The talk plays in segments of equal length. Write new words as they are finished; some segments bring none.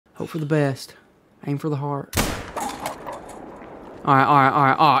Hope for the best. Aim for the heart.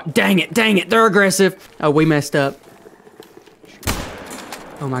 Alright. Dang it. They're aggressive. Oh, we messed up.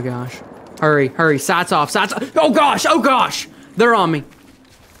 Oh my gosh. Hurry. Sights off. Oh gosh. They're on me.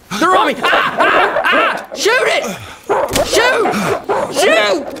 Shoot it! Shoot!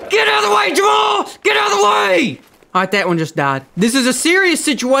 Get out of the way, Jamal! Get out of the way! Alright, that one just died. This is a serious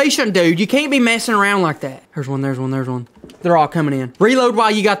situation, dude. You can't be messing around like that. There's one. They're all coming in. Reload while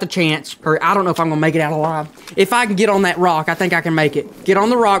you got the chance. Or I don't know if I'm gonna make it out alive. If I can get on that rock, I think I can make it. Get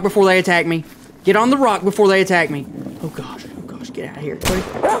on the rock before they attack me. Oh gosh. Get out of here.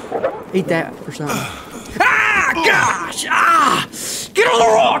 Eat that or something. Gosh! Get on the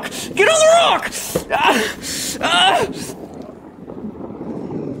rock!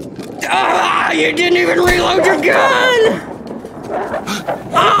 You didn't even reload your gun!